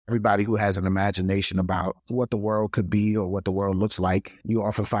Everybody who has an imagination about what the world could be or what the world looks like, you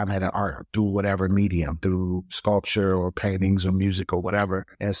often find that in art through whatever medium, through sculpture or paintings or music or whatever.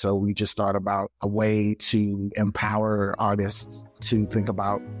 And so we just thought about a way to empower artists to think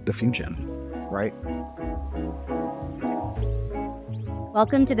about the future, right?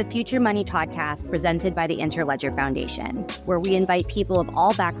 Welcome to the Future Money Podcast presented by the Interledger Foundation, where we invite people of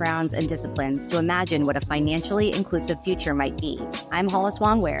all backgrounds and disciplines to imagine what a financially inclusive future might be. I'm Hollis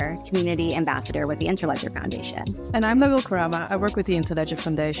Wong-Ware, Community Ambassador with the Interledger Foundation. And I'm Nabil Karama. I work with the Interledger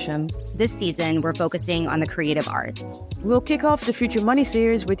Foundation. This season, we're focusing on the creative art. We'll kick off the Future Money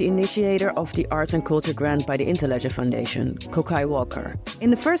series with the initiator of the Arts and Culture Grant by the Interledger Foundation, Kokai Walker. In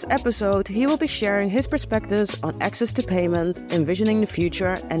the first episode, he will be sharing his perspectives on access to payment, envisioning the future,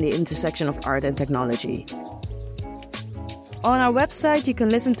 and the intersection of art and technology. On our website, you can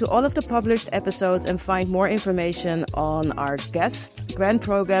listen to all of the published episodes and find more information on our guests, grant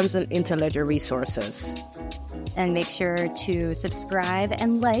programs, and Interledger resources. And make sure to subscribe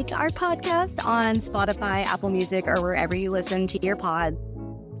and like our podcast on Spotify, Apple Music, or wherever you listen to your pods.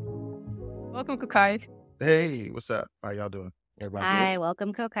 Welcome, Kokai. Hey, what's up? How y'all doing? Everybody Hi, good?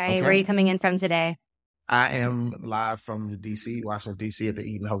 welcome, Kokai. Okay. Where are you coming in from today? I am live from Washington, D.C. at the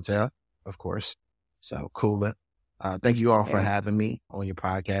Eden Hotel, of course. So cool. Thank you all for having me on your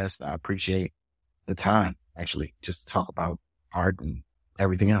podcast. I appreciate the time, actually, just to talk about art and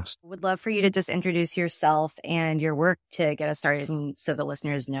everything else. Would love for you to just introduce yourself and your work to get us started and so the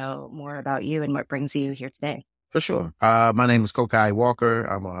listeners know more about you and what brings you here today. For sure. My name is Kokai Walker.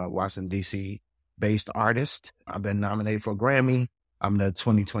 I'm a Washington, D.C. based artist. I've been nominated for a Grammy. I'm the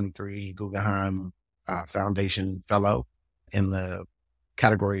 2023 Guggenheim Foundation Fellow in the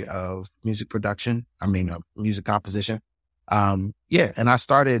category of music composition. And I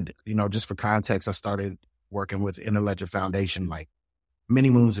started, just for context, I started working with Interledger Foundation like many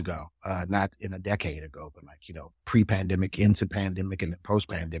moons ago, not in a decade ago, but pre-pandemic, into pandemic, and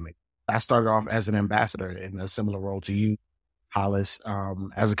post-pandemic. I started off as an ambassador in a similar role to you, Hollis,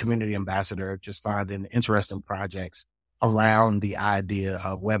 as a community ambassador, just finding interesting projects around the idea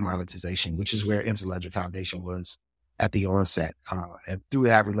of web monetization, which is where Interledger Foundation was at the onset. And through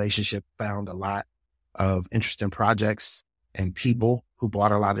that relationship, found a lot of interesting projects and people who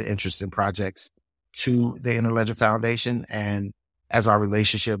brought a lot of interesting projects to the Interledger Foundation. And as our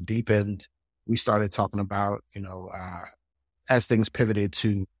relationship deepened, we started talking about, as things pivoted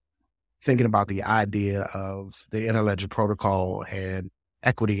to thinking about the idea of the Interledger protocol and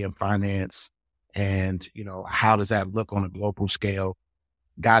equity and finance. And, how does that look on a global scale?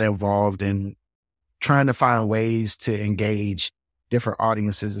 Got involved in trying to find ways to engage different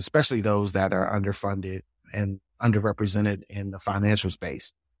audiences, especially those that are underfunded and underrepresented in the financial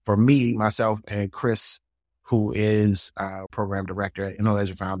space. For me, myself, and Chris, who is our program director at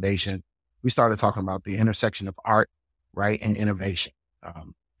Interledger Foundation, we started talking about the intersection of art, right, and innovation,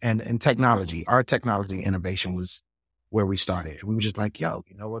 and technology. Art, technology, innovation was where we started. We were just like, you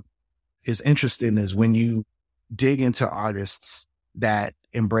know what is interesting is when you dig into artists that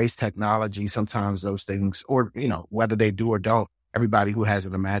embrace technology, sometimes those things, or, whether they do or don't, everybody who has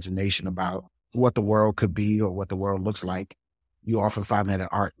an imagination about what the world could be or what the world looks like, you often find that in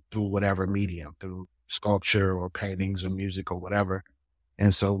art through whatever medium, through sculpture or paintings or music or whatever.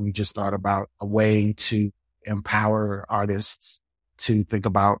 And so we just thought about a way to empower artists to think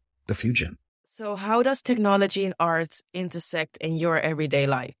about the future. So how does technology and art intersect in your everyday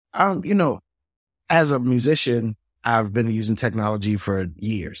life? As a musician, I've been using technology for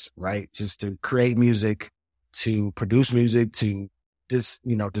years, right? Just to create music, to produce music, to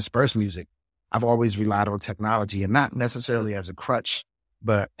disperse music. I've always relied on technology, and not necessarily as a crutch,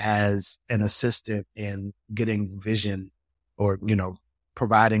 but as an assistant in getting vision or,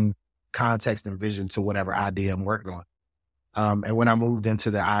 providing context and vision to whatever idea I'm working on. And when I moved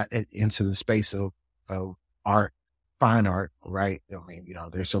into the space of art, fine art, right?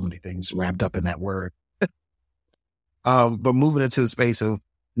 There's so many things wrapped up in that word. But moving into the space of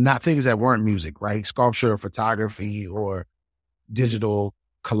not things that weren't music, right? Sculpture, photography, or digital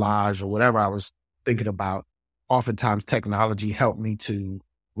collage, or whatever I was thinking about, oftentimes technology helped me to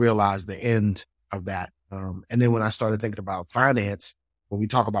realize the end of that. And then when I started thinking about finance, when we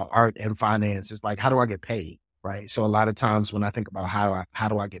talk about art and finance, it's like, how do I get paid? Right. So a lot of times when I think about how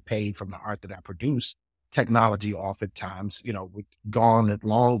do I get paid from the art that I produce, technology oftentimes,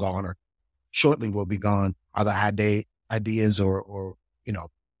 long gone, or shortly will be gone, are the ideas or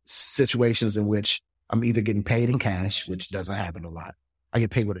situations in which I'm either getting paid in cash, which doesn't happen a lot. I get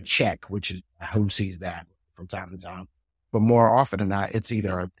paid with a check, which is who sees that from time to time. But more often than not, it's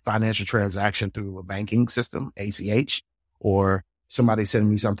either a financial transaction through a banking system, ACH, or somebody sending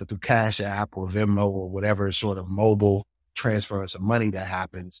me something through Cash App or Venmo or whatever sort of mobile transfers of money that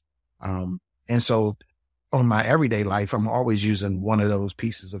happens. And so on my everyday life, I'm always using one of those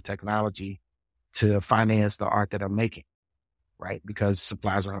pieces of technology to finance the art that I'm making, right? Because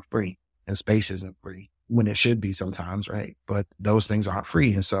supplies aren't free and space isn't free when it should be sometimes, right? But those things aren't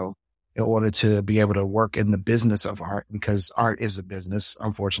free. And so in order to be able to work in the business of art, because art is a business,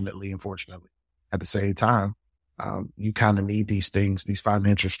 unfortunately, at the same time, you kind of need these things, these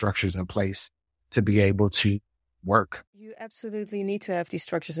financial structures in place to be able to work. You absolutely need to have these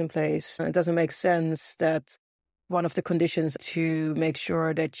structures in place. It doesn't make sense that one of the conditions to make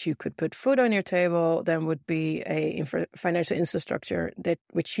sure that you could put food on your table then would be a financial infrastructure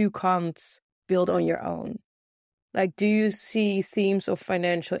which you can't build on your own. Like, do you see themes of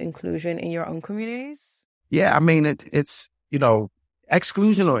financial inclusion in your own communities? Yeah, I mean, it's,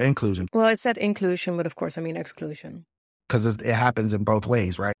 exclusion or inclusion? Well, I said inclusion, but of course I mean exclusion. Because it happens in both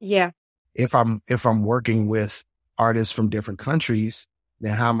ways, right? Yeah. If I'm working with artists from different countries,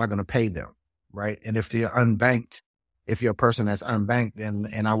 then how am I going to pay them, right? And if they're unbanked, if you're a person that's unbanked,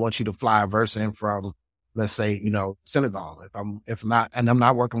 and I want you to fly a verse in from, let's say, Senegal. If not, and I'm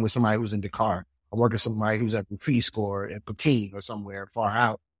not working with somebody who's in Dakar, I'm working with somebody who's at Rufisque or at Peking or somewhere far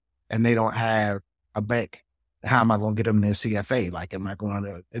out, and they don't have a bank. How am I going to get them their CFA? Like,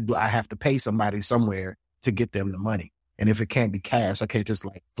 do I have to pay somebody somewhere to get them the money? And if it can't be cash, I can't just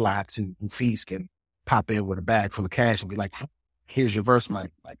fly to Rufisque and pop in with a bag full of cash and be like, here's your verse money.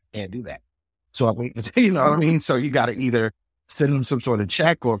 Like, I can't do that. So, I mean, you know what I mean? So you got to either send them some sort of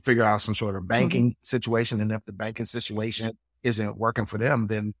check or figure out some sort of banking situation. And if the banking situation isn't working for them,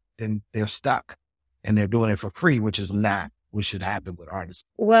 then they're stuck and they're doing it for free, which is not what should happen with artists.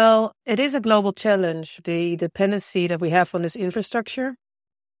 Well, it is a global challenge. The dependency that we have on this infrastructure,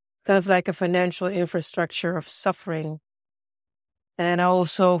 kind of like a financial infrastructure of suffering. And I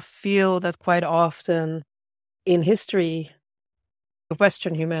also feel that quite often in history,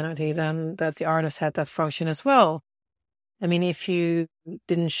 Western humanity, then that the artist had that function as well. I mean, if you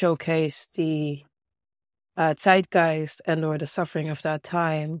didn't showcase the zeitgeist and or the suffering of that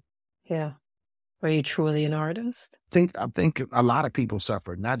time, were you truly an artist? I think a lot of people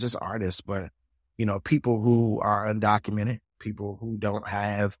suffer, not just artists, but, people who are undocumented, people who don't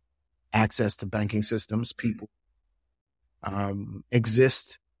have access to banking systems, people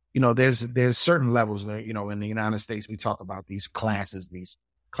exist. There's certain levels, in the United States, we talk about these classes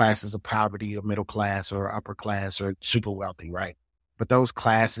of poverty or middle class or upper class or super wealthy, right? But those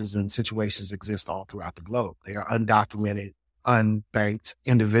classes and situations exist all throughout the globe. They are undocumented, unbanked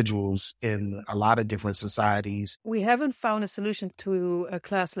individuals in a lot of different societies. We haven't found a solution to a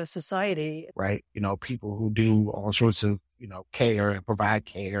classless society. Right. People who do all sorts of, care and provide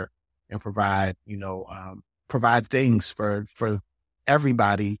provide things for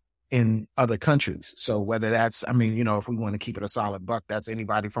everybody in other countries. So whether that's, if we want to keep it a solid buck, that's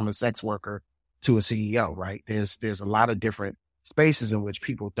anybody from a sex worker to a CEO, right? There's a lot of different spaces in which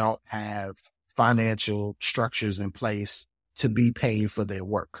people don't have financial structures in place to be paid for their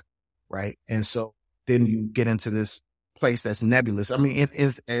work, right? And so then you get into this place that's nebulous. I mean, it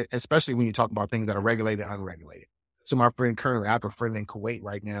is, especially when you talk about things that are regulated, unregulated. So I have a friend in Kuwait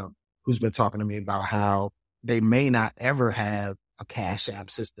right now who's been talking to me about how they may not ever have a Cash App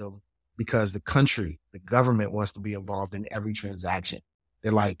system because the government wants to be involved in every transaction.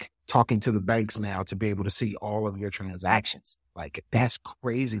 They're talking to the banks now to be able to see all of your transactions. That's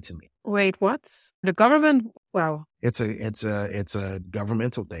crazy to me. Wait, what? The government? Wow. It's a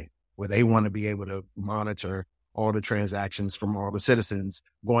governmental thing where they want to be able to monitor all the transactions from all the citizens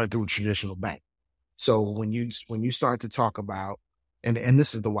going through a traditional bank. So when you start to talk about, and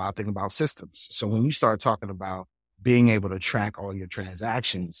this is the wild thing about systems. So when you start talking about being able to track all your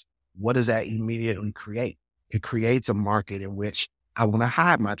transactions, what does that immediately create? It creates a market in which I want to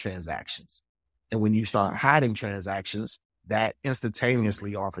hide my transactions. And when you start hiding transactions, that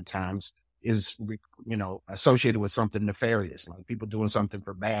instantaneously oftentimes is, associated with something nefarious, like people doing something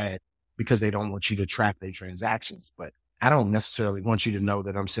for bad because they don't want you to track their transactions. But I don't necessarily want you to know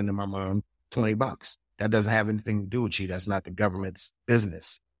that I'm sending my mom $20. That doesn't have anything to do with you. That's not the government's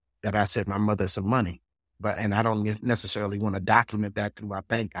business that I sent my mother some money. And I don't necessarily want to document that through my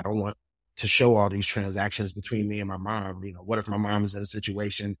bank. I don't want to show all these transactions between me and my mom. What if my mom is in a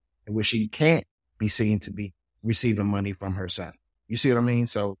situation in which she can't be seen to be receiving money from her son? You see what I mean?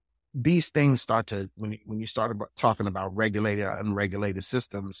 So these things start to, when you start talking about regulated or unregulated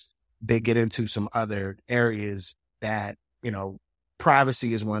systems, they get into some other areas that,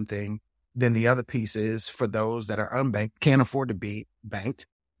 privacy is one thing. Then the other piece is for those that are unbanked, can't afford to be banked,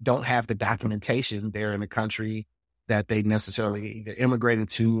 don't have the documentation. They're in a country that they necessarily either immigrated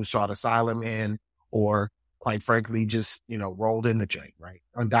to, sought asylum in, or quite frankly, just, rolled in the joint, right?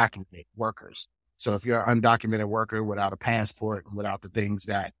 Undocumented workers. So if you're an undocumented worker without a passport and without the things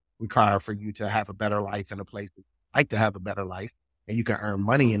that require for you to have a better life in a place that you like to have a better life, and you can earn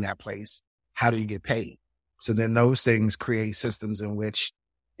money in that place, how do you get paid? So then those things create systems in which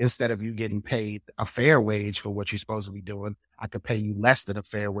instead of you getting paid a fair wage for what you're supposed to be doing, I could pay you less than a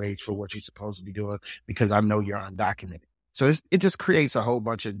fair wage for what you're supposed to be doing because I know you're undocumented. So it just creates a whole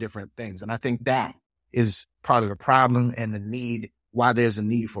bunch of different things. And I think that is part of the problem and the need, why there's a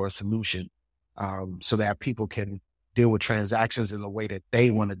need for a solution, so that people can deal with transactions in the way that they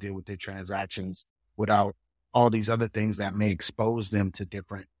want to deal with their transactions without all these other things that may expose them to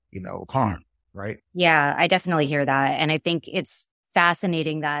different, harm, right? Yeah, I definitely hear that. And I think it's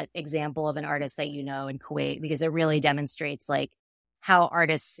fascinating, that example of an artist that in Kuwait, because it really demonstrates like how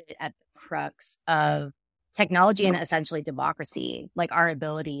artists sit at the crux of technology and essentially democracy, like our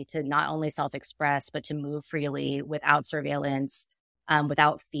ability to not only self-express, but to move freely without surveillance,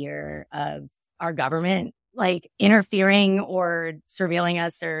 without fear of our government like interfering or surveilling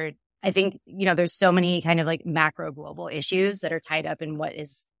us. Or I think, there's so many kind of like macro global issues that are tied up in what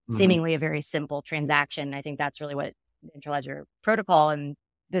is seemingly a very simple transaction. I think that's really what the Interledger protocol and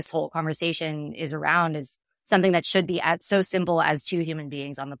this whole conversation is around, is something that should be so simple as two human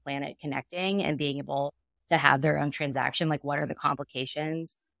beings on the planet connecting and being able to have their own transaction. Like, what are the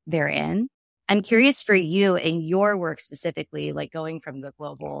complications therein? I'm curious for you in your work specifically, like going from the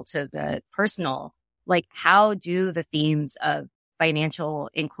global to the personal, like how do the themes of financial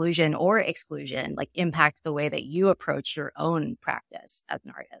inclusion or exclusion like impact the way that you approach your own practice as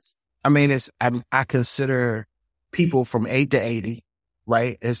an artist? I mean, I consider people from 8 to 80,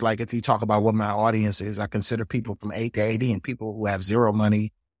 right? It's like, if you talk about what my audience is, I consider people from 8 to 80 and people who have zero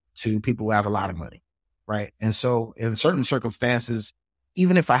money to people who have a lot of money, right? And so in certain circumstances,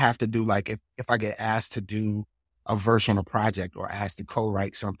 even if I have to do, like, if I get asked to do a verse on a project or asked to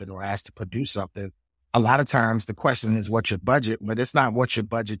co-write something or asked to produce something, a lot of times the question is, what's your budget? But it's not what's your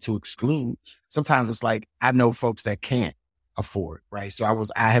budget to exclude. Sometimes it's like, I know folks that can't afford, right? So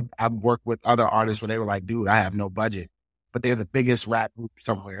I've worked with other artists where they were like, dude, I have no budget, but they're the biggest rap group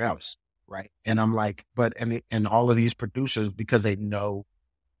somewhere else, right? And I'm like, and all of these producers, because they know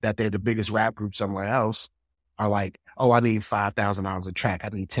that they're the biggest rap group somewhere else, are like, oh, I need $5,000 a track. I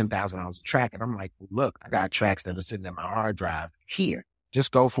need $10,000 a track. And I'm like, well, look, I got tracks that are sitting in my hard drive here.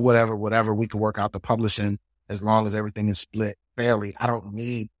 Just go for whatever we can work out the publishing, as long as everything is split fairly. I don't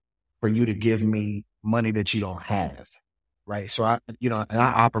need for you to give me money that you don't have. Right. So I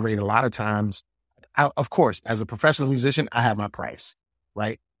operate a lot of times. Of course, as a professional musician, I have my price,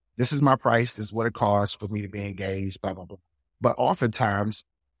 right? This is my price. This is what it costs for me to be engaged, blah, blah, blah. But oftentimes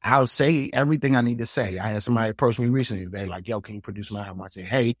I'll say everything I need to say. I had somebody approach me recently. They're like, yo, can you produce my album? I say,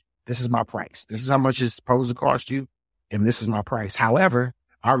 hey, this is my price. This is how much it's supposed to cost you. And this is my price. However,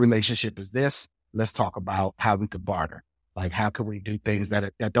 our relationship is this. Let's talk about how we could barter. Like, how can we do things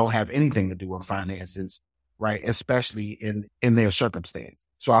that don't have anything to do with finances, right? Especially in their circumstance.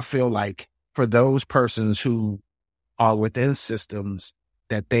 So I feel like for those persons who are within systems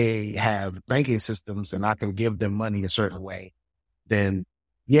that they have banking systems and I can give them money a certain way, then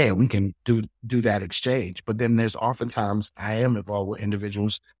yeah, we can do that exchange. But then there's oftentimes I am involved with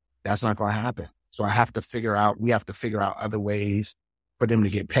individuals that's not going to happen. So we have to figure out other ways for them to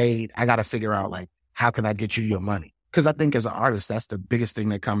get paid. I got to figure out, like, how can I get you your money? Because I think as an artist, that's the biggest thing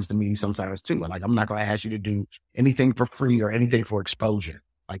that comes to me sometimes too. Like, I'm not going to ask you to do anything for free or anything for exposure.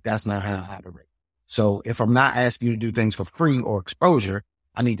 Like, that's not how I operate. So if I'm not asking you to do things for free or exposure,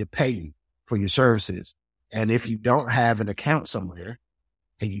 I need to pay you for your services. And if you don't have an account somewhere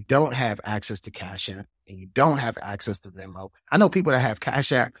and you don't have access to Cash App and you don't have access to Venmo, I know people that have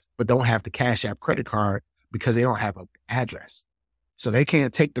Cash App but don't have the Cash App credit card because they don't have an address. So they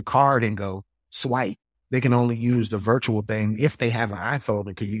can't take the card and go swipe. They can only use the virtual thing. If they have an iPhone,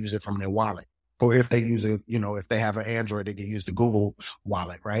 they can use it from their wallet. Or if they use if they have an Android, they can use the Google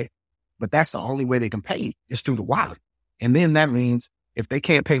wallet, right? But that's the only way they can pay is through the wallet. And then that means if they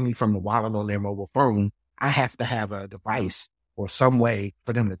can't pay me from the wallet on their mobile phone, I have to have a device or some way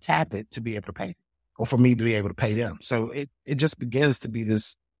for them to tap it to be able to pay, or for me to be able to pay them. So it just begins to be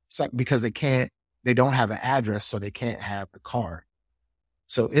this, because they don't have an address, so they can't have the card.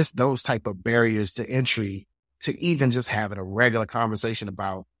 So it's those type of barriers to entry to even just having a regular conversation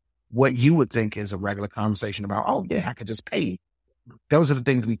about what you would think is a regular conversation about, oh yeah, I could just pay you. Those are the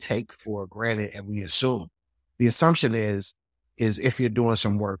things we take for granted and we assume. The assumption is if you're doing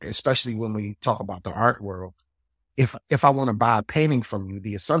some work, especially when we talk about the art world, if I want to buy a painting from you,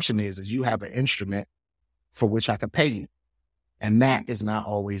 the assumption is you have an instrument for which I could pay you. And that is not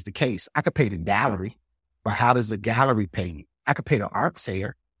always the case. I could pay the gallery, but how does the gallery pay you? I could pay the art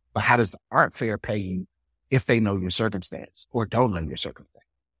fair, but how does the art fair pay you if they know your circumstance or don't know your circumstance?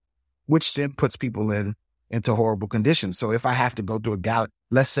 Which then puts people into horrible conditions. So if I have to go to a gallery,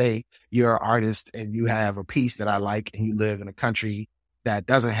 let's say you're an artist and you have a piece that I like and you live in a country that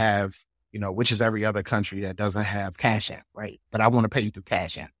doesn't have, which is every other country that doesn't have Cash App, right? But I want to pay you through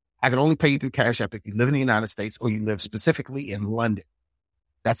Cash App. I can only pay you through Cash App if you live in the United States or you live specifically in London.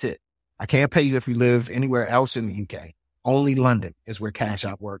 That's it. I can't pay you if you live anywhere else in the UK. Only London is where Cash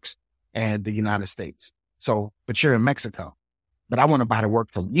App works and the United States. So, but you're in Mexico, but I want to buy the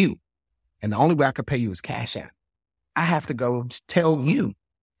work from you. And the only way I could pay you is Cash App. I have to go tell you,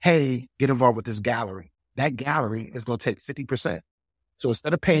 hey, get involved with this gallery. That gallery is going to take 50%. So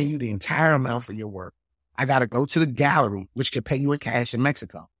instead of paying you the entire amount for your work, I got to go to the gallery, which can pay you in cash in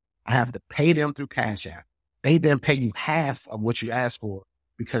Mexico. I have to pay them through Cash App. They then pay you half of what you asked for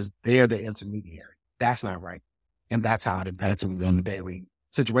because they're the intermediary. That's not right. And that's how it impacts me on the daily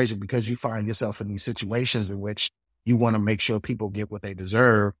situation, because you find yourself in these situations in which you want to make sure people get what they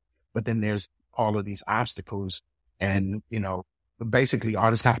deserve. But then there's all of these obstacles and, basically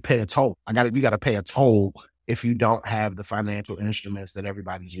artists got to pay a toll. You got to pay a toll if you don't have the financial instruments that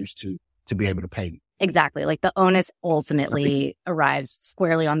everybody's used to be able to pay. Exactly. Like the onus ultimately arrives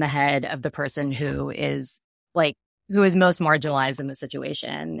squarely on the head of the person who is most marginalized in the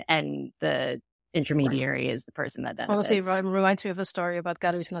situation. And the intermediary is the person that benefits. Honestly, it reminds me of a story about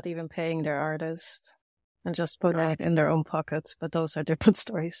galleries not even paying their artists and just putting it in their own pockets. But those are different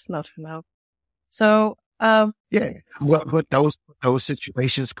stories, not for now. So, yeah, well, but those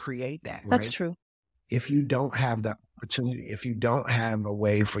situations create that, right? That's true. If you don't have the opportunity, if you don't have a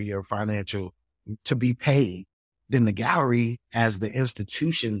way for your financial to be paid, then the gallery as the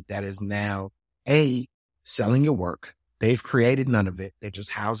institution that is now selling your work, they've created none of it. They're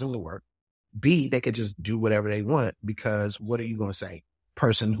just housing the work. B, they could just do whatever they want, because what are you going to say?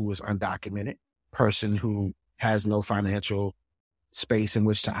 Person who is undocumented, person who has no financial space in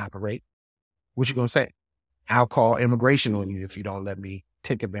which to operate. What you going to say? I'll call immigration on you if you don't let me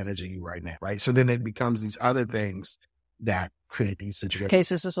take advantage of you right now, right? So then it becomes these other things that create these situations.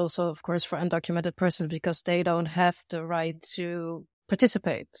 Cases is also, of course, for undocumented persons because they don't have the right to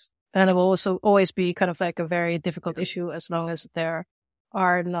participate. And it will also always be kind of like a very difficult issue as long as there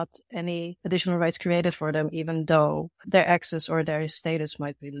are not any additional rights created for them, even though their access or their status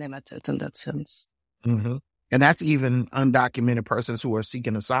might be limited in that sense. Mm-hmm. And that's even undocumented persons who are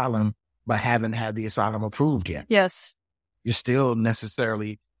seeking asylum but haven't had the asylum approved yet. Yes. You're still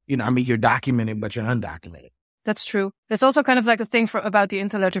necessarily, you're documented, but you're undocumented. That's true. It's also kind of like a thing about the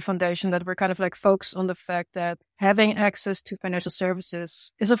Interledger Foundation that we're kind of like focused on the fact that having access to financial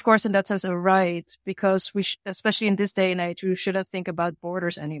services is, of course, in that sense, a right, because especially in this day and age, we shouldn't think about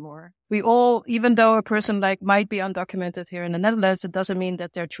borders anymore. We all, even though a person might be undocumented here in the Netherlands, it doesn't mean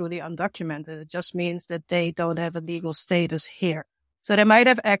that they're truly undocumented. It just means that they don't have a legal status here. So they might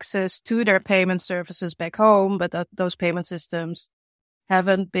have access to their payment services back home, but those payment systems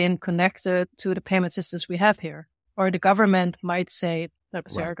haven't been connected to the payment systems we have here. Or the government might say,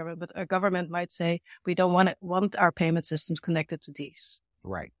 our government, but a government might say, we don't want our payment systems connected to these.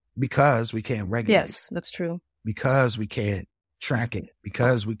 Right. Because we can't regulate. Yes, that's true. Because we can't track it.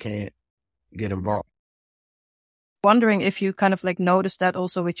 Because we can't get involved. Wondering if you kind of like notice that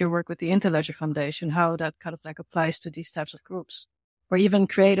also with your work with the Interledger Foundation, how that kind of like applies to these types of groups. Or even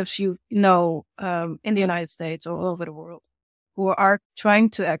creatives in the United States or all over the world who are trying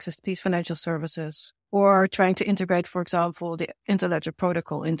to access these financial services or are trying to integrate, for example, the Interledger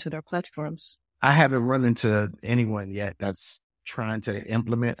protocol into their platforms. I haven't run into anyone yet that's trying to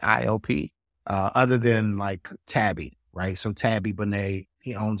implement ILP other than like Tabby, right? So Tabby Bonet,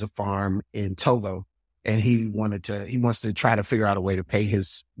 he owns a farm in Togo and he wants to try to figure out a way to pay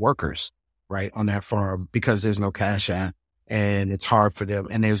his workers, right, on that farm because there's no Cash App. And it's hard for them.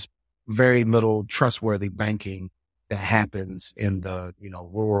 And there's very little trustworthy banking that happens in the,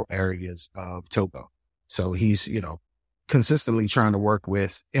 rural areas of Togo. So he's, consistently trying to work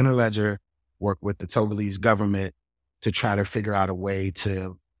with Interledger, work with the Togolese government to try to figure out a way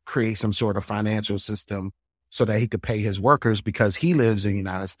to create some sort of financial system so that he could pay his workers because he lives in the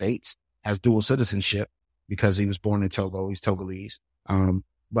United States, has dual citizenship because he was born in Togo. He's Togolese.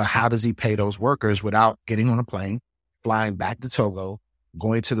 But how does he pay those workers without getting on a plane, flying back to Togo,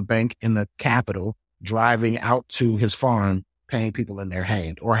 going to the bank in the capital, driving out to his farm, paying people in their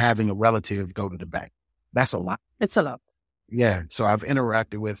hand, or having a relative go to the bank? That's a lot. It's a lot. Yeah. So I've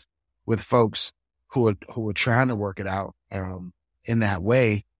interacted with folks who are trying to work it out in that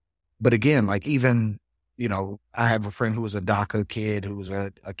way. But again, like even, I have a friend who was a DACA kid, who's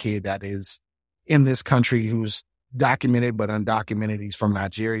a kid that is in this country, who's documented but undocumented. He's from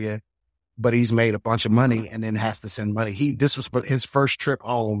Nigeria, but he's made a bunch of money and then has to send money. This was his first trip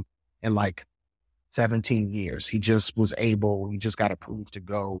home in like 17 years. He just got approved to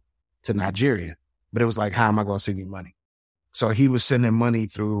go to Nigeria. But it was like, how am I going to send you money? So he was sending money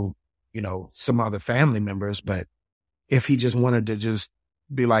through, some other family members. But if he just wanted to just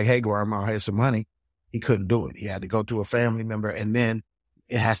be like, hey, grandma, here's some money, he couldn't do it. He had to go through a family member, and then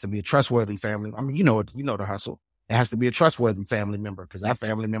it has to be a trustworthy family. I mean, the hustle. It has to be a trustworthy family member, because that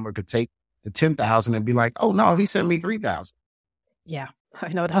family member could take the 10,000 and be like, oh no, he sent me 3,000. Yeah, I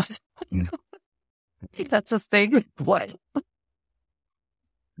know that. That's a thing. What?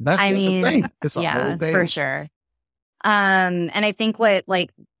 That's a thing. It's a whole thing. For sure. And I think what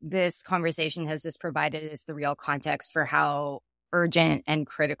this conversation has just provided is the real context for how urgent and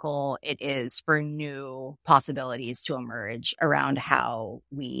critical it is for new possibilities to emerge around how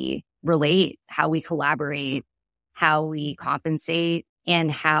we relate, how we collaborate, how we compensate,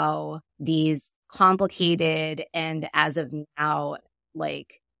 and how these complicated and, as of now,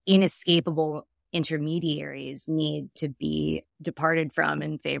 inescapable intermediaries need to be departed from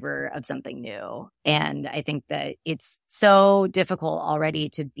in favor of something new. And I think that it's so difficult already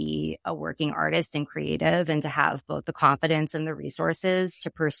to be a working artist and creative, and to have both the confidence and the resources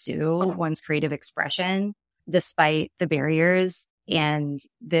to pursue one's creative expression despite the barriers. And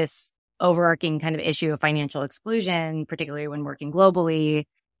this overarching kind of issue of financial exclusion, particularly when working globally,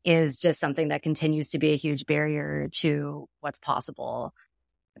 is just something that continues to be a huge barrier to what's possible.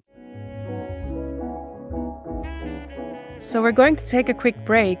 So we're going to take a quick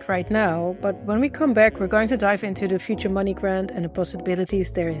break right now, but when we come back, we're going to dive into the Future Money Grant and the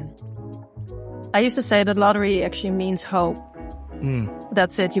possibilities therein. I used to say that lottery actually means hope.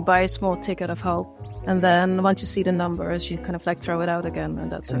 That's it. You buy a small ticket of hope. And then once you see the numbers, you kind of throw it out again.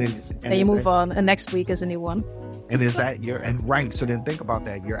 And that's it. And you move on. And next week is a new one. And is that right? So then think about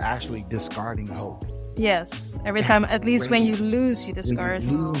that. You're actually discarding hope. Yes. Every time, at least when you lose, you discard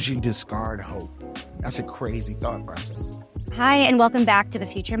hope. You discard hope. That's a crazy thought process. Hi, and welcome back to the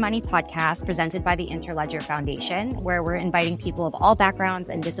Future Money Podcast, presented by the Interledger Foundation, where we're inviting people of all backgrounds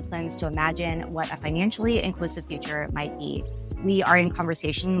and disciplines to imagine what a financially inclusive future might be. We are in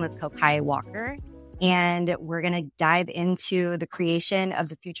conversation with Kokai Walker, and we're going to dive into the creation of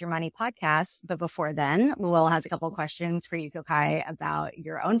the Future Money Podcast. But before then, Will has a couple of questions for you, Kokai, about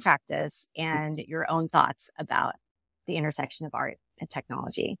your own practice and your own thoughts about the intersection of art and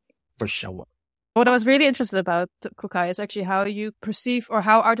technology. For sure. What I was really interested about, Kokai, is actually how you perceive, or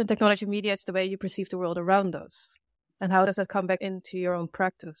how art and technology mediates the way you perceive the world around us. And how does that come back into your own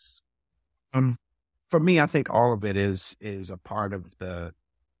practice? For me, I think all of it is a part of the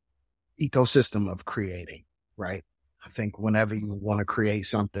ecosystem of creating, right? I think whenever you want to create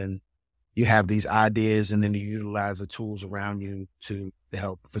something, you have these ideas, and then you utilize the tools around you to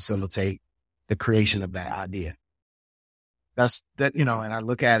help facilitate the creation of that idea. And I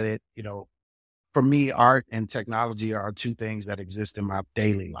look at it, for me, art and technology are two things that exist in my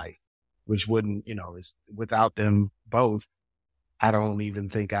daily life, which wouldn't, without them both, I don't even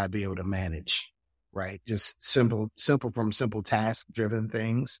think I'd be able to manage, right? Just simple task driven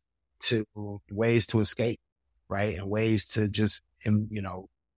things to ways to escape, right? And ways to just,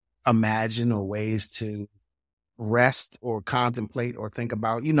 imagine, or ways to rest or contemplate or think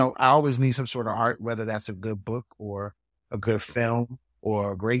about, I always need some sort of art, whether that's a good book or a good film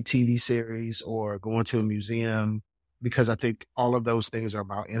or a great TV series or going to a museum, because I think all of those things are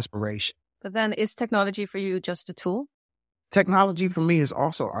about inspiration. But then is technology for you just a tool? Technology for me is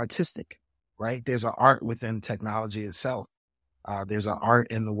also artistic, right? There's an art within technology itself. There's an art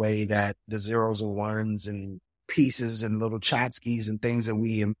in the way that the zeros and ones and pieces and little tchotchkes and things that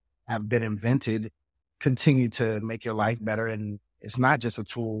we have been invented continue to make your life better. And it's not just a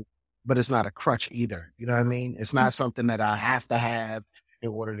tool, but it's not a crutch either. You know what I mean? It's not something that I have to have in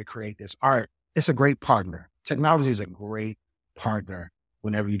order to create this art. It's a great partner. Technology is a great partner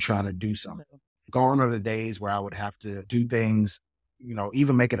whenever you're trying to do something. Gone are the days where I would have to do things,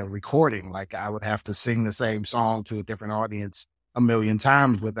 even making a recording, like I would have to sing the same song to a different audience a million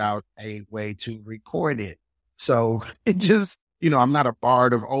times without a way to record it. So it just, I'm not a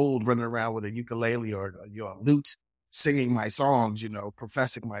bard of old running around with a ukulele or a lute singing my songs,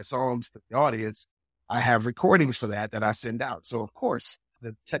 professing my songs to the audience. I have recordings for that I send out. So of course,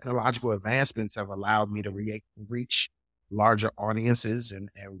 the technological advancements have allowed me to reach larger audiences and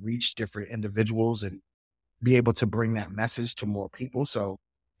reach different individuals and be able to bring that message to more people. So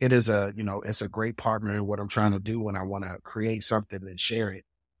it is it's a great partner in what I'm trying to do when I want to create something and share it.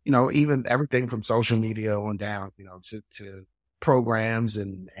 even everything from social media on down, to programs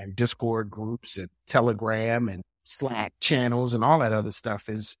and Discord groups and Telegram and Slack channels and all that other stuff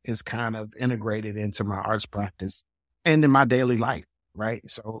is kind of integrated into my arts practice and in my daily life, right?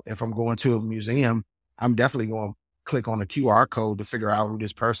 So if I'm going to a museum, I'm definitely going to click on the QR code to figure out who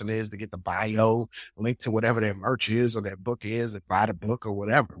this person is, to get the bio, link to whatever their merch is or their book is, and buy the book or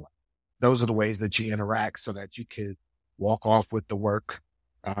whatever. Those are the ways that you interact so that you could walk off with the work.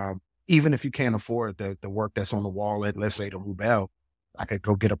 Even if you can't afford the work that's on the wall at, let's say, the Rubel, I could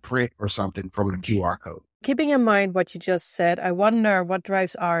go get a print or something from the QR code. Keeping in mind what you just said, I wonder what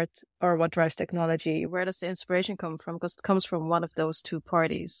drives art or what drives technology. Where does the inspiration come from? Because it comes from one of those two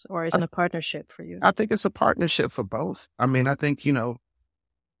parties, or is it a partnership for you? I think it's a partnership for both. I mean, I think,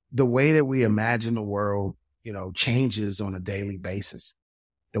 the way that we imagine the world, changes on a daily basis.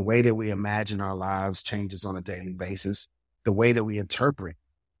 The way that we imagine our lives changes on a daily basis. The way that we interpret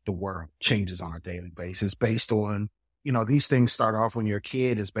the world changes on a daily basis based on, these things start off when you're a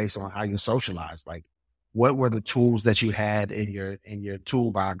kid is based on how you socialize. Like, what were the tools that you had in your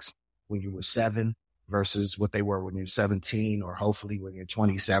toolbox when you were 7 versus what they were when you're 17 or hopefully when you're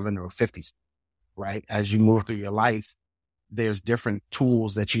 27 or 50, right? As you move through your life, there's different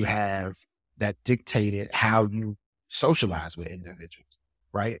tools that you have that dictated how you socialize with individuals,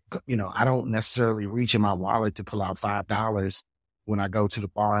 right? I don't necessarily reach in my wallet to pull out $5 when I go to the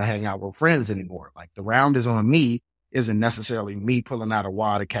bar and hang out with friends anymore. Like, the round is on me isn't necessarily me pulling out a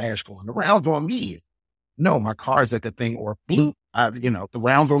wad of cash going, the round's on me. No, my card's at the thing, or blue, the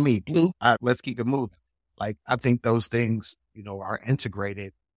round's on me, blue, let's keep it moving. Like, I think those things, are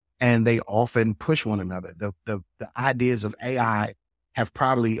integrated and they often push one another. The ideas of AI have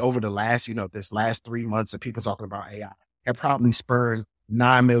probably over the last, this last 3 months of people talking about AI have probably spurred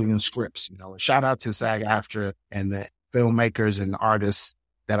 9 million scripts. Shout out to SAG-AFTRA and the filmmakers and artists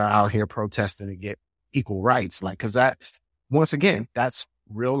that are out here protesting to get equal rights. Like, cause once again, that's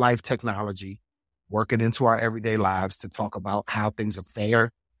real life technology working into our everyday lives to talk about how things are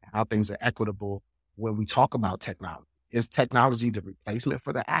fair, how things are equitable. When we talk about technology, is technology the replacement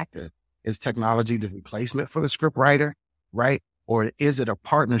for the actor? Is technology the replacement for the script writer? Right? Or is it a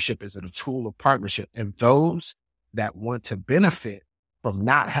partnership? Is it a tool of partnership? And those that want to benefit from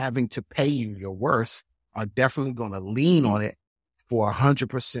not having to pay you your worth are definitely going to lean on it for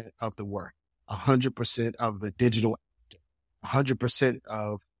 100% of the work, 100% of the digital, 100%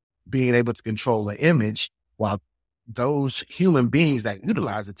 of being able to control the image, while those human beings that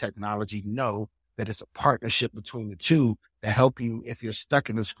utilize the technology know that it's a partnership between the two to help you, if you're stuck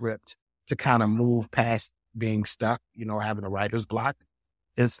in the script, to kind of move past being stuck, having a writer's block.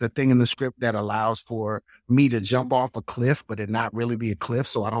 It's the thing in the script that allows for me to jump off a cliff, but it not really be a cliff,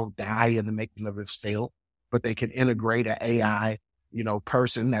 so I don't die in the making of this film. But they can integrate an AI,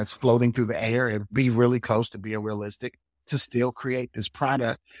 person that's floating through the air and be really close to being realistic to still create this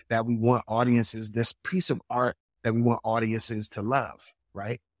product that we want audiences, this piece of art that we want audiences to love,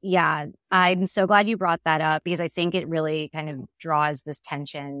 right? Yeah, I'm so glad you brought that up, because I think it really kind of draws this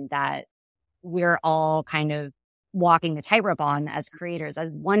tension that we're all kind of walking the tightrope on as creators.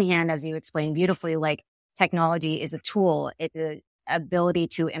 On one hand, as you explained beautifully, like, technology is a tool. It's an ability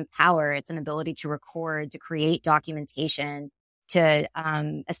to empower. It's an ability to record, to create documentation, to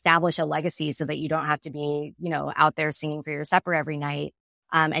establish a legacy so that you don't have to be, out there singing for your supper every night.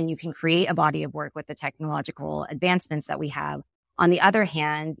 And you can create a body of work with the technological advancements that we have. On the other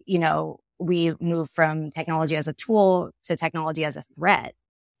hand, we move from technology as a tool to technology as a threat.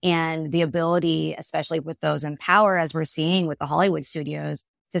 And the ability, especially with those in power, as we're seeing with the Hollywood studios,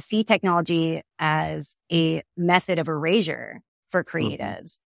 to see technology as a method of erasure for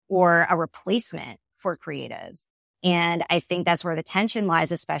creatives or a replacement for creatives. And I think that's where the tension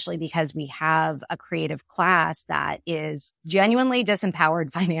lies, especially because we have a creative class that is genuinely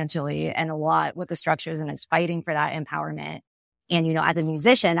disempowered financially and a lot with the structures and is fighting for that empowerment. And, as a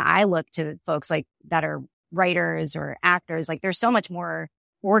musician, I look to folks like that are writers or actors, like, they're so much more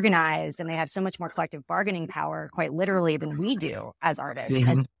organized and they have so much more collective bargaining power, quite literally, than we do as artists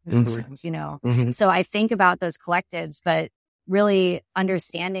and musicians, So I think about those collectives, but really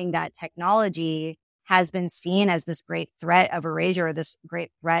understanding that technology has been seen as this great threat of erasure, or this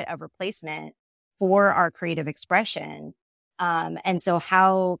great threat of replacement for our creative expression. And so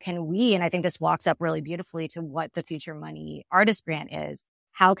how can we, and I think this walks up really beautifully to what the Future Money Artist Grant is,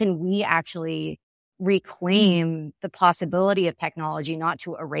 how can we actually reclaim the possibility of technology not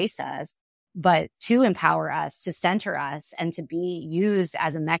to erase us, but to empower us, to center us, and to be used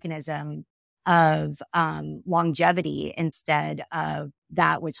as a mechanism of longevity instead of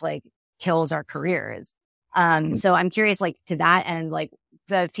that which kills our careers. So I'm curious, to that end,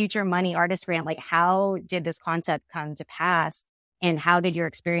 the Future Money Artist Grant, like how did this concept come to pass? And how did your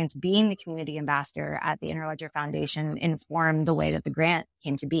experience being the community ambassador at the Interledger Foundation inform the way that the grant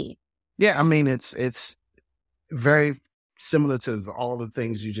came to be? Yeah, I mean, it's very similar to all the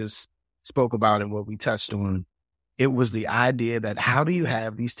things you just spoke about and what we touched on. It was the idea that how do you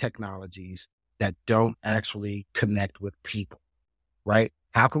have these technologies that don't actually connect with people, right?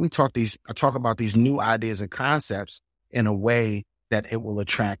 How can we talk about these new ideas and concepts in a way that it will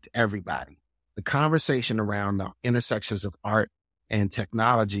attract everybody? The conversation around the intersections of art and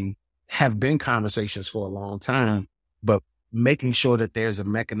technology have been conversations for a long time, but making sure that there's a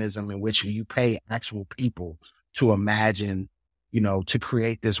mechanism in which you pay actual people to imagine, to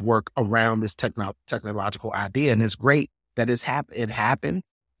create this work around this technological idea. And it's great that it happened.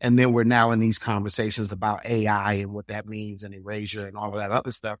 And then we're now in these conversations about AI and what that means and erasure and all of that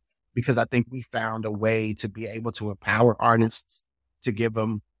other stuff, because I think we found a way to be able to empower artists, to give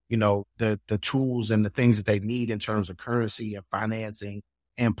them the tools and the things that they need in terms of currency and financing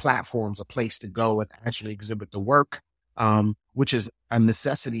and platforms, a place to go and actually exhibit the work, which is a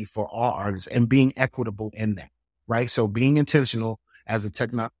necessity for all artists, and being equitable in that, right? So being intentional as a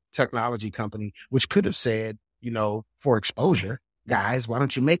technology company, which could have said, for exposure, guys, why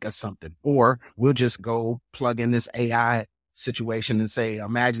don't you make us something? Or we'll just go plug in this AI situation and say,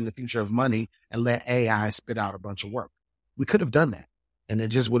 imagine the future of money and let AI spit out a bunch of work. We could have done that. And it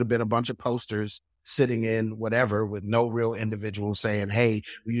just would have been a bunch of posters sitting in whatever with no real individual saying, hey,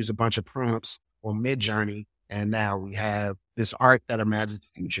 we use a bunch of prompts or Mid-Journey, and now we have this art that imagines the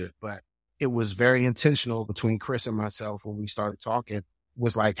future. But it was very intentional between Chris and myself when we started talking,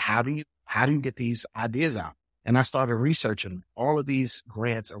 was like, how do you get these ideas out? And I started researching all of these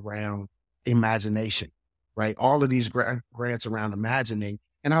grants around imagination, right? All of these grants around imagining.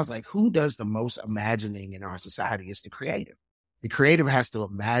 And I was like, who does the most imagining in our society? It's the creative. The creative has to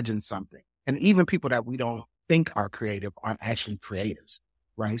imagine something. And even people that we don't think are creative are actually creatives,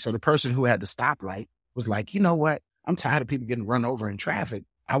 right? So the person who had the stoplight was like, you know what? I'm tired of people getting run over in traffic.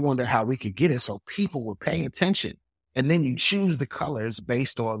 I wonder how we could get it so people will pay attention. And then you choose the colors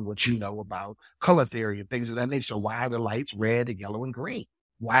based on what you know about color theory and things of that nature. So why are the lights red and yellow and green?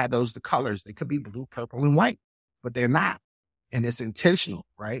 Why are those the colors? They could be blue, purple, and white, but they're not. And it's intentional,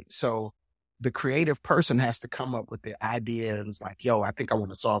 right? So the creative person has to come up with the idea and it's like, yo, I think I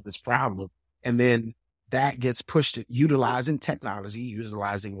want to solve this problem. And then that gets pushed to utilizing technology,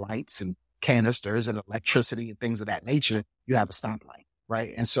 utilizing lights and canisters and electricity and things of that nature. You have a stoplight,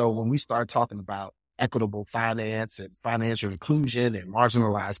 right? And so when we start talking about equitable finance and financial inclusion and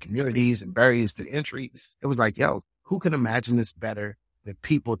marginalized communities and barriers to entry, it was like, yo, who can imagine this better than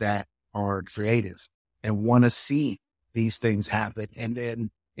people that are creative and want to see these things happen? And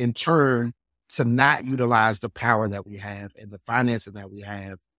then in turn, to not utilize the power that we have and the financing that we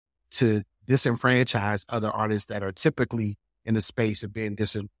have to disenfranchise other artists that are typically in the space of being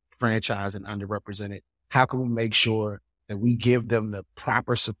disenfranchised and underrepresented. How can we make sure that we give them the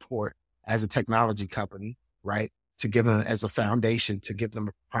proper support as a technology company, right? To give them as a foundation, to give them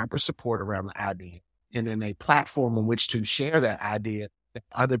proper support around the idea, and then a platform in which to share that idea that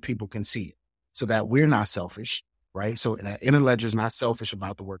other people can see it, so that we're not selfish, right? So Interledger is not selfish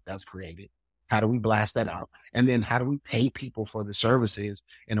about the work that's created. How do we blast that out? And then how do we pay people for the services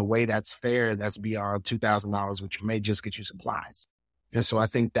in a way that's fair, that's beyond $2,000, which may just get you supplies? And so I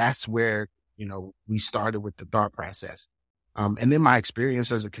think that's where, we started with the thought process. And then my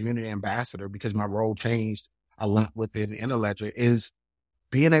experience as a community ambassador, because my role changed a lot within Interledger, is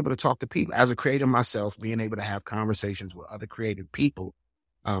being able to talk to people. As a creator myself, being able to have conversations with other creative people,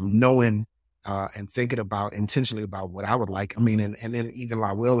 knowing and thinking about intentionally about what I would like. I mean, and then even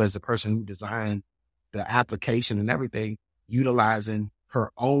La Will, as a person who designed the application and everything, utilizing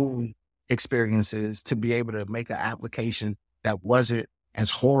her own experiences to be able to make an application that wasn't as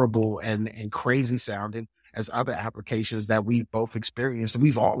horrible and crazy sounding as other applications that we've both experienced.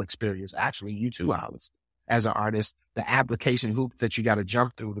 We've all experienced, actually, you too, Alice, as an artist, the application hoop that you got to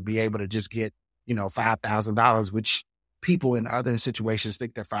jump through to be able to just get, $5,000, which people in other situations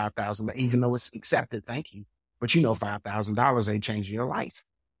think they're $5,000, even though it's accepted. Thank you. But $5,000 ain't changing your life.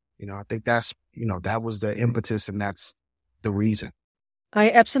 I think that's, that was the impetus, and that's the reason. I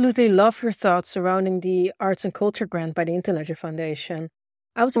absolutely love your thoughts surrounding the Arts and Culture Grant by the Interledger Foundation.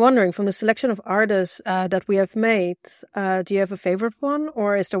 I was wondering, from the selection of artists that we have made, do you have a favorite one,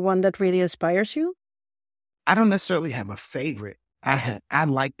 or is there one that really inspires you? I don't necessarily have a favorite. I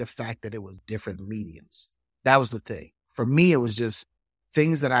like the fact that it was different mediums. That was the thing. For me, it was just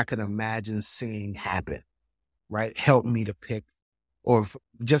things that I could imagine seeing happen, right? Help me to pick, or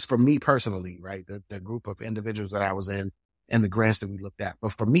just for me personally, right? The group of individuals that I was in and the grants that we looked at.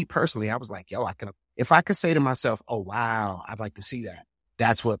 But for me personally, I was like, yo, if I could say to myself, oh, wow, I'd like to see that.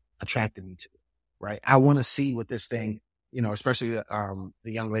 That's what attracted me to it, right? I want to see what this thing, especially the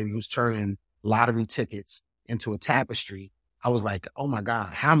young lady who's turning lottery tickets into a tapestry. I was like, oh my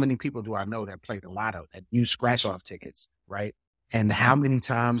God, how many people do I know that play the lotto, that use scratch off tickets, right? And how many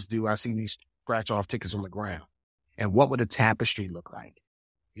times do I see these scratch off tickets on the ground? And what would a tapestry look like,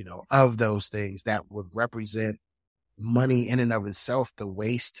 of those things that would represent money in and of itself, the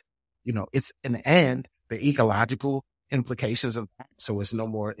waste, it's and the ecological implications of that. So it's no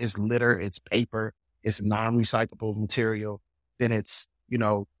more, it's litter, it's paper, it's non-recyclable material. Then it's,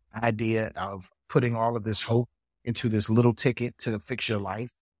 idea of putting all of this hope into this little ticket to fix your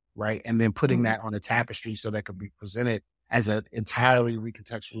life, right? And then putting that on a tapestry so that could be presented as an entirely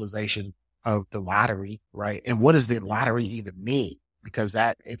recontextualization of the lottery, right? And what does the lottery even mean? Because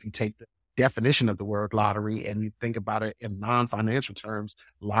that, if you take the definition of the word lottery and you think about it in non-financial terms,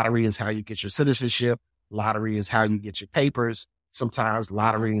 lottery is how you get your citizenship. Lottery is how you get your papers. Sometimes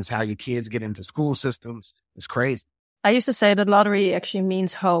lottery is how your kids get into school systems. It's crazy. I used to say that lottery actually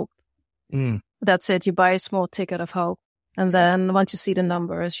means hope. Mm. That's it. You buy a small ticket of hope. And then once you see the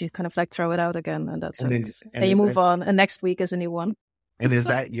numbers, you kind of like throw it out again. And that's it. And you move on. And next week is a new one. And is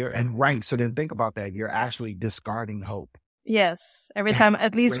that right. So then think about that. You're actually discarding hope. Yes. Every time,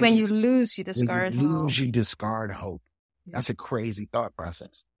 at least when you lose, you discard hope. You discard hope. That's a crazy thought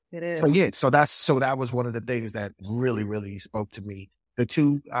process. It is. So that was one of the things that really, really spoke to me. The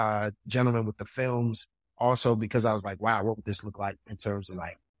two gentlemen with the films also, because I was like, wow, what would this look like in terms of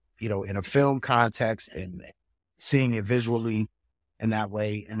like, in a film context and seeing it visually in that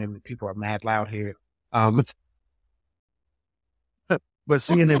way. And then people are mad loud here. But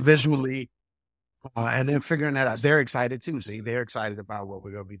seeing it visually and then figuring that out, they're excited too. See, they're excited about what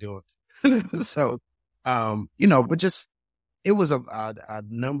we're going to be doing. So, but just, it was a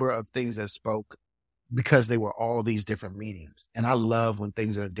number of things that spoke because they were all these different mediums. And I love when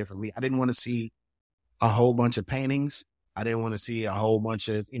things are different. I didn't want to see a whole bunch of paintings. I didn't want to see a whole bunch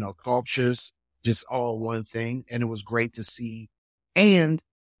of, sculptures, just all one thing. And it was great to see. And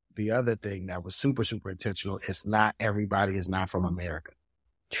the other thing that was super, super intentional is not everybody is not from America.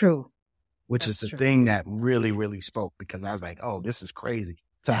 True. Which is the thing that really, really spoke, because I was like, oh, this is crazy.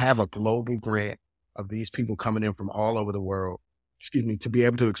 To have a global grant of these people coming in from all over the world, to be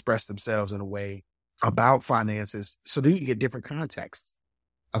able to express themselves in a way about finances. So then you get different contexts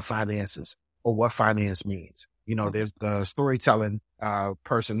of finances or what finance means. There's the storytelling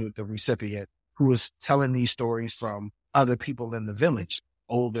person, the recipient, who was telling these stories from other people in the village,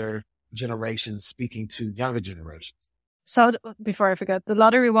 older generations speaking to younger generations. So before I forget, the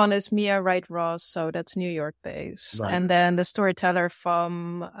lottery one is Mia Wright Ross. So that's New York based. Right. And then the storyteller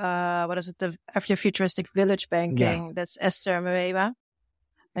from, the Afrofuturistic Village Banking. Yeah. That's Esther Mweba.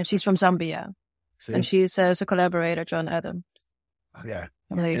 And she's from Zambia. See? And she's a collaborator, John Adams. Yeah.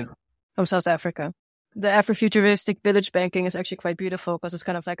 From South Africa. The Afrofuturistic Village Banking is actually quite beautiful because it's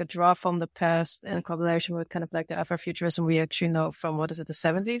kind of like a draw from the past in collaboration with kind of like the Afrofuturism we actually know from, the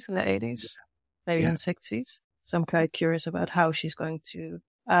 70s and the 80s, maybe in the 60s. So I'm quite curious about how she's going to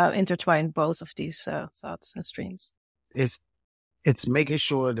intertwine both of these thoughts and streams. It's making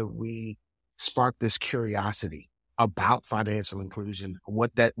sure that we spark this curiosity about financial inclusion.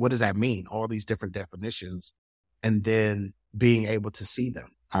 What does that mean? All these different definitions, and then being able to see them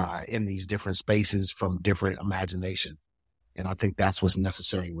in these different spaces from different imagination. And I think that's what's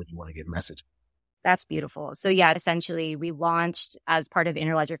necessary when you want to get message. That's beautiful. So yeah, essentially we launched as part of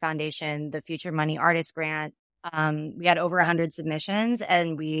Interledger Foundation, the Future Money Artist Grant. We had over 100 submissions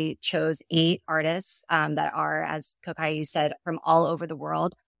and we chose 8 artists that are, as Kokai, you said, from all over the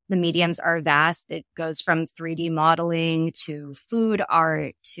world. The mediums are vast. It goes from 3D modeling to food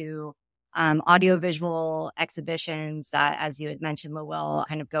art to audiovisual exhibitions that, as you had mentioned, Lowell,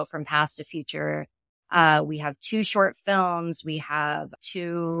 kind of go from past to future. We have 2 short films. We have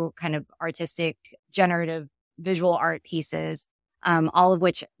 2 kind of artistic, generative visual art pieces, all of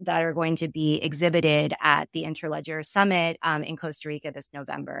which that are going to be exhibited at the Interledger Summit in Costa Rica this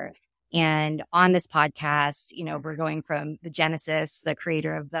November. And on this podcast, we're going from the genesis, the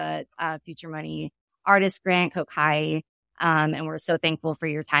creator of the Future Money Artist Grant, Kokai. And we're so thankful for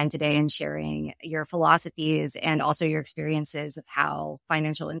your time today and sharing your philosophies and also your experiences of how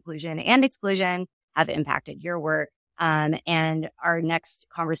financial inclusion and exclusion have impacted your work. And our next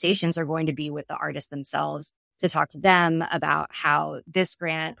conversations are going to be with the artists themselves to talk to them about how this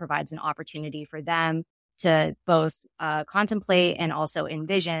grant provides an opportunity for them to both contemplate and also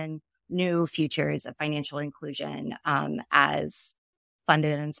envision new futures of financial inclusion as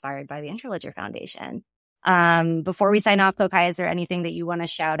funded and inspired by the Interledger Foundation. Before we sign off, Kokai, is there anything that you want to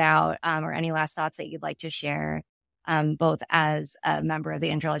shout out or any last thoughts that you'd like to share, both as a member of the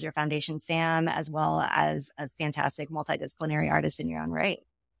Interledger Foundation, Sam, as well as a fantastic multidisciplinary artist in your own right?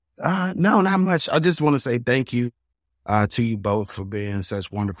 No, not much. I just want to say thank you to you both for being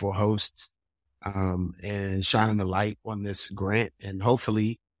such wonderful hosts and shining the light on this grant. And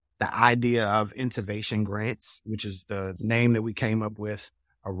hopefully the idea of Inti grants, which is the name that we came up with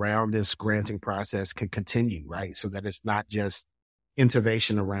around this granting process, can continue, right? So that it's not just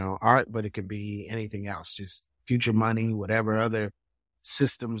innovation around art, but it could be anything else, just future money, whatever other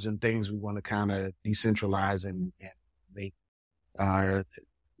systems and things we want to kind of decentralize and make,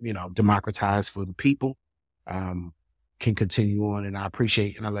 democratize for the people, can continue on. And I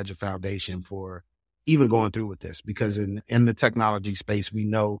appreciate Interledger Foundation for even going through with this, because in the technology space, we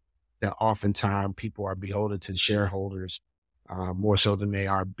know that oftentimes people are beholden to shareholders more so than they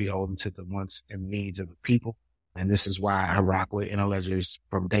are beholden to the wants and needs of the people. And this is why I rock with Interledgers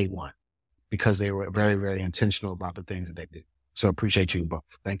from day one, because they were very, very intentional about the things that they did. So appreciate you both.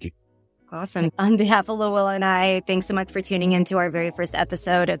 Thank you. Awesome. On behalf of Lowell and I, thanks so much for tuning into our very first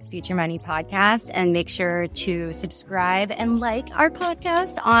episode of the Future Money Podcast. And make sure to subscribe and like our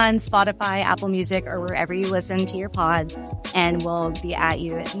podcast on Spotify, Apple Music, or wherever you listen to your pods. And we'll be at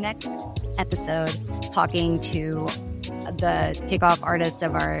you next episode talking to the kickoff artist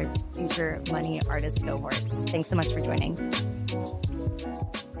of our Future Money Artist cohort. Thanks so much for joining.